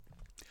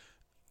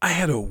I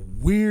had a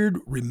weird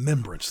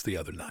remembrance the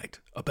other night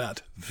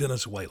about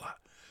Venezuela.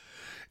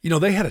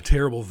 They had a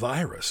terrible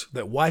virus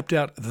that wiped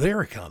out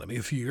their economy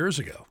a few years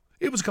ago.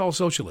 It was called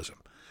socialism.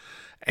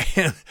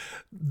 And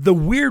the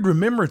weird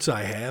remembrance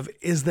I have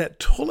is that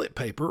toilet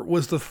paper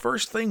was the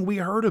first thing we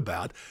heard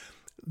about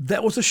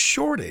that was a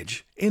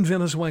shortage in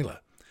Venezuela.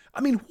 I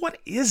mean, what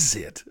is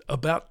it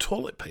about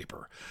toilet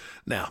paper?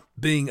 Now,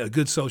 being a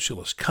good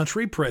socialist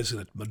country,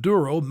 President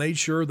Maduro made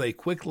sure they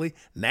quickly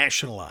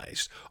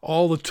nationalized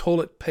all the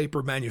toilet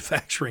paper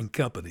manufacturing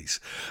companies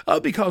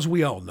because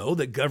we all know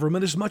that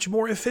government is much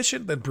more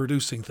efficient than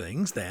producing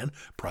things than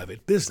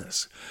private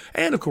business.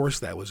 And, of course,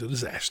 that was a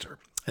disaster.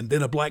 And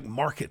then a black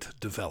market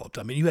developed.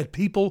 I mean, you had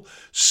people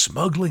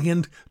smuggling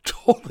in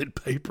toilet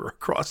paper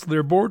across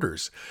their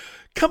borders.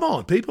 Come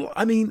on, people.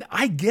 I mean,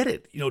 I get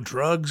it.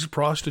 Drugs,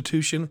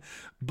 prostitution,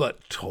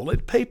 but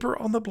toilet paper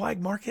on the black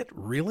market?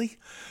 Really?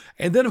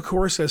 And then, of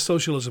course, as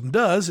socialism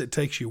does, it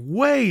takes you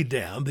way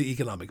down the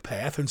economic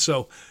path. And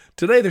so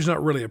today there's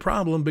not really a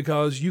problem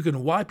because you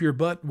can wipe your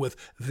butt with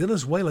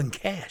Venezuelan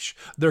cash,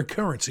 their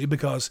currency,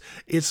 because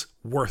it's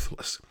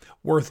worthless,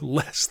 worth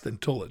less than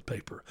toilet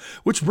paper.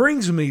 Which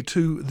brings me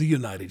to the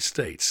United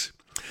States.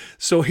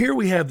 So here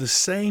we have the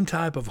same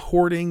type of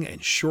hoarding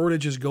and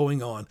shortages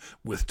going on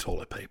with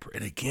toilet paper.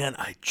 And again,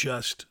 I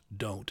just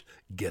don't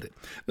get it.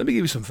 Let me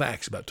give you some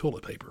facts about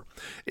toilet paper.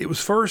 It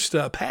was first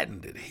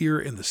patented here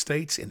in the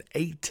States in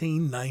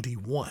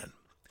 1891.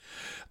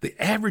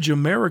 The average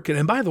American,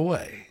 and by the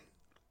way,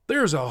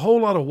 there's a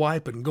whole lot of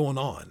wiping going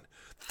on.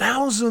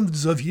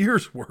 Thousands of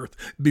years worth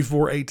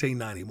before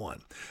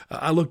 1891.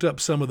 I looked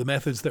up some of the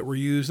methods that were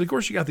used. Of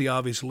course, you got the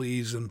obvious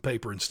leaves and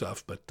paper and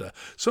stuff, but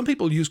some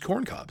people use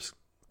corn cobs.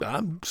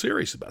 I'm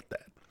serious about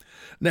that.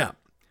 Now,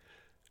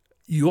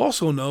 you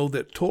also know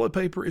that toilet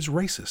paper is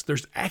racist.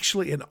 There's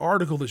actually an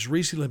article that's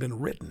recently been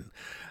written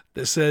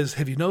that says,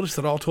 have you noticed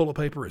that all toilet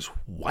paper is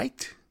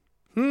white?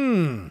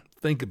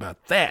 Think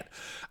about that.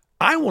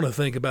 I want to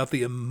think about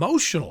the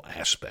emotional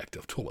aspect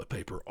of toilet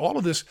paper, all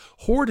of this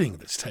hoarding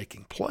that's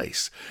taking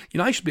place.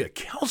 I used to be a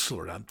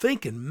counselor, and I'm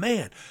thinking,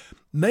 man,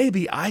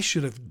 maybe I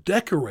should have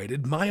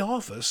decorated my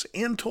office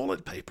in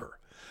toilet paper.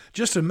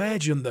 Just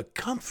imagine the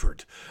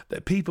comfort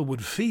that people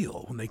would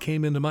feel when they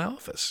came into my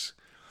office.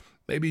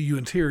 Maybe you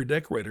interior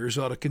decorators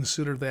ought to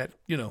consider that,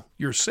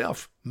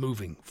 yourself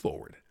moving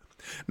forward.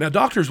 Now,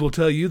 doctors will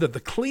tell you that the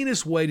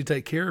cleanest way to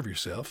take care of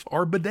yourself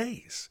are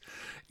bidets.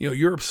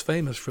 Europe's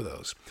famous for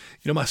those.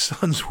 My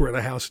sons were at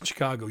a house in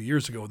Chicago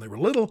years ago when they were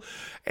little,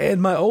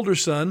 and my older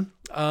son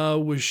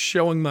was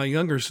showing my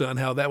younger son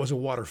how that was a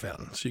water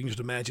fountain. So you can just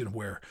imagine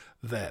where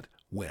that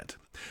went.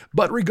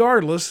 But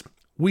regardless,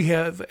 we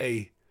have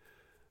a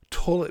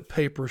toilet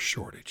paper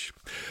shortage.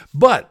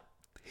 But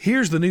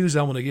here's the news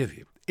I want to give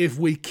you. If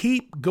we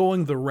keep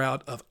going the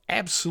route of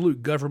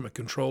absolute government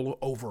control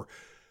over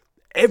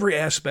every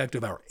aspect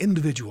of our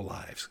individual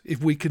lives,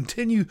 if we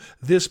continue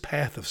this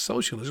path of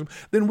socialism,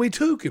 then we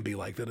too can be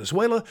like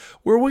Venezuela,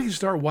 where we can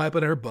start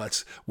wiping our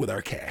butts with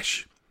our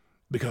cash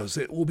because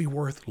it will be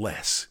worth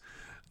less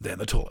than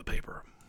the toilet paper.